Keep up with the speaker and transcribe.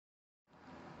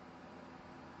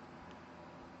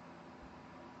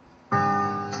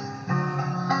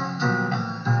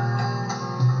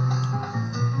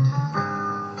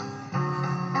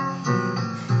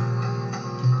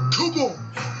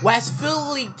West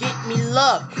Philly get me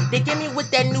love. They get me with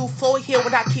that new flow here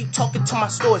when I keep talking to my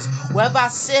stories. Whatever I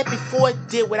said before,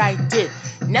 did what I did.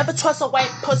 Never trust a white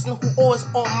person who always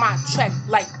on my track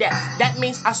like that. That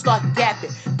means I start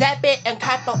gapping and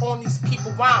capping on these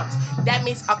people rhymes. That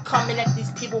means I'm coming at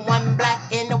these people, one black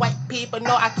and the white people.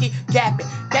 No, I keep gapping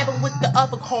with the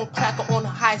other home cracker on the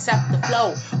high side of the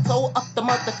flow. Flow up the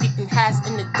motherfucking has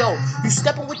in the dough. You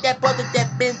stepping with that brother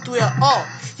that been through it all.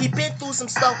 He been through some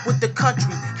stuff with the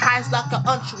country. Highs like an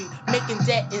entry, making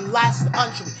that in last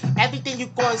entry. Everything you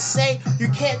gonna say, you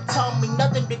can't tell me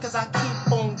nothing because I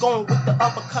keep on going with the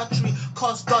other country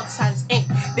called Darksiders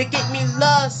Inc. They get me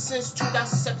love since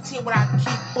 2017 when I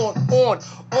keep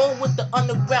on with the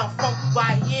underground funk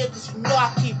right here, cause you know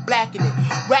I keep blacking it.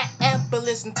 Rap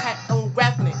ambulance and type on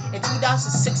rapping it. In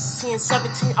 2016,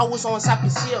 17, I was on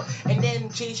Cypress Hill, and then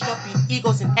J Strumpy,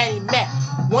 Eagles, and Annie Mac.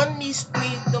 One of these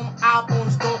three, them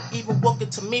albums don't even work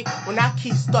it to me when I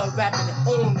keep start rapping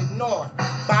it on and on.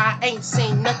 But I ain't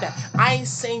saying nothing. I ain't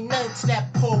saying nothing to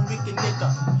that Puerto Rican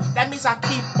nigga. That means I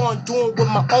keep on doing with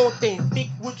my own thing. Think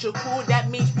with your crew, that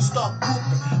means we start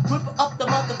grouping. Group up the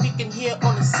motherfucking here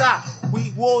on the side.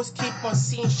 We always keep on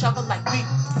seeing shovel like 3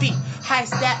 feet. High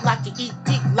stat like an eat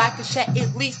deep, like a shat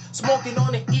at least. Smoking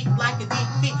on it, eat like a deep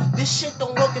feet. This shit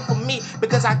don't work it for me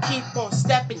because I keep on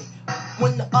stepping it.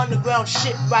 When the underground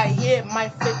shit right here might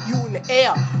flip you in the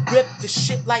air. Rip the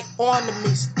shit like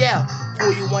ornament style.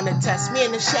 Who you wanna test me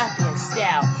in the champion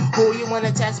style? Who you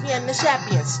wanna test me in the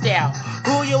champion style?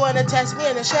 Who you wanna test me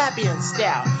in the champion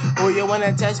style? Who you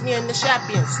wanna test me in the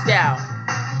champion style?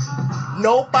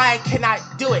 Nobody cannot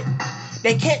do it.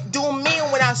 They can't do me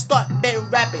when I start been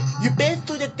rapping. You been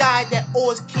through the guy that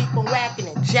always keep on racking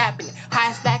and japping it.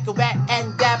 High stack of rap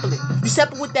and dabbling. You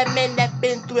stepping with that man that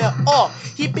been through it all.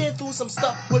 He been through some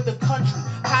stuff with the country.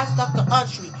 High stock of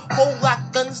entry. Whole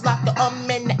lot guns like the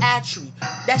unmanned archery.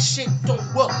 That shit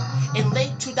don't work. In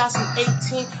late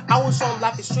 2018, I was on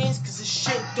live streams cause this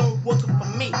shit don't work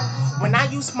for me. When I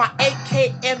use my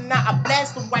AKM, now I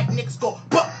blast them white niggas go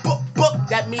buck.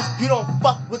 That means you don't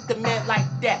fuck with the man like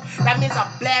that. That means I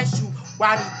blast you,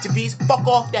 Roddy DeVries. Fuck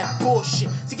off that bullshit.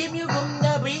 To give me a room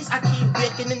the breeze, I keep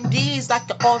breaking in these like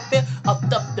the author of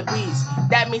the breeze.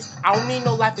 That means I don't need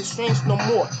no life streams no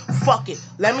more. Fuck it.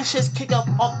 Let me just kick up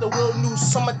off the real new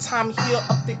summertime here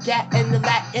up the gap and the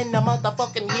lat in the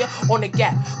motherfucking here on the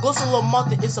gap. Goes a little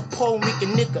mother is a Puerto Rican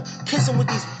nigga kissing with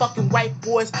these fucking white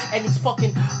boys and these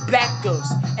fucking black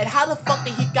girls. And how the fuck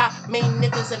did he got main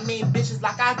niggas and main bitches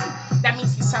like I do? That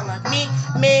means he sound like me,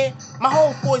 man. My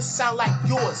whole voice sound like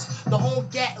yours. The whole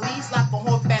gat leads like a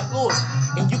whole fat lords.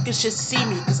 And you can just see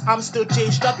me, cause I'm still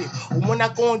JW. And when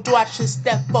I go and do, I just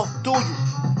step up through you.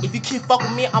 If you keep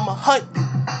fucking me, I'ma hunt you.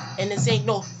 And this ain't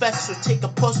no fest, so take a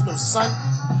personal, son.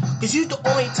 Cause you the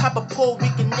only type of Puerto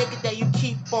Rican nigga that you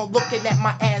keep on looking at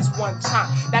my ass one time.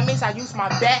 That means I use my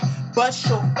bat, bust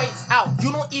your face out.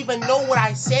 You don't even know what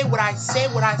I say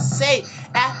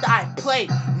after I play.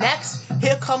 Next,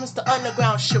 here comes the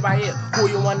underground shit right here. Who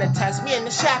you wanna test me in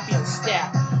the champion style?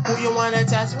 Who you wanna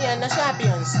test me in the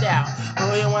champion style?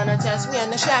 Who you wanna test me in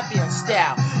the champion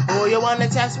style? Who you wanna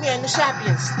test me in the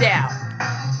champion style?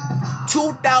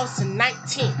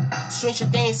 2019, Stranger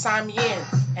Things signed me in,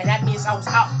 and that means I was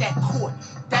out that court.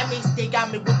 That means they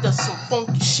got me with some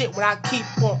funky shit when I keep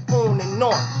on and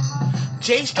on.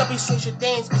 J Strumpy Stranger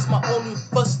Things is my only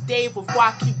first day before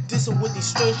I keep dissing with these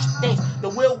Stranger Things.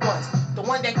 The real ones, the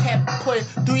one that kept putting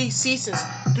 3 seasons,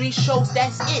 3 shows,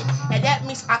 that's it. And that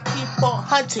means I keep on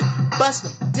hunting,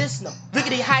 busting them, dissing them,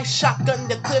 riggedy high shotgun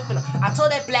the cliff in them. I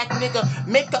told that black nigga,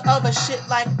 make the other shit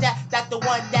like that, that the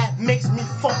one that makes me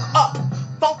funk up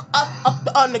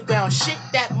the underground shit,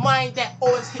 that mind that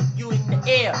always hit you in the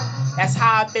air. That's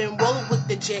how I've been rolling with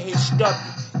the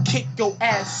JHW. Kick your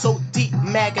ass so deep,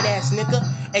 maggot ass nigga.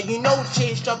 And you know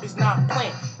JHW's not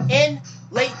playing. In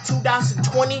late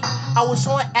 2020, I was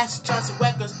on Acid Johnson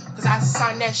Records because I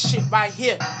signed that shit right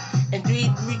here. And 3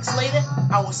 weeks later,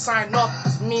 I was signed off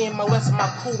because me and my rest of my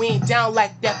crew, we ain't down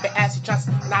like that for Acid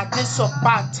Johnson. And I did so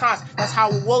 5 times. That's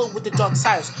how we're rolling with the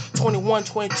Darksiders. 21,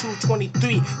 22,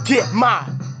 23, get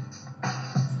mine.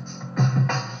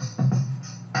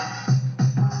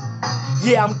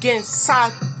 Yeah, I'm getting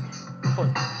side.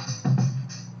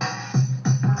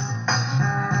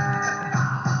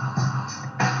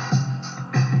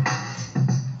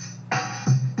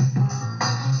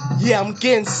 Yeah, I'm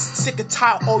getting sick and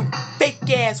tired of all you fake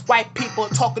ass white people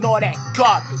talking all that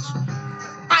garbage.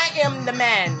 I am the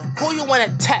man. Who you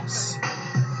wanna test,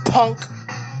 punk?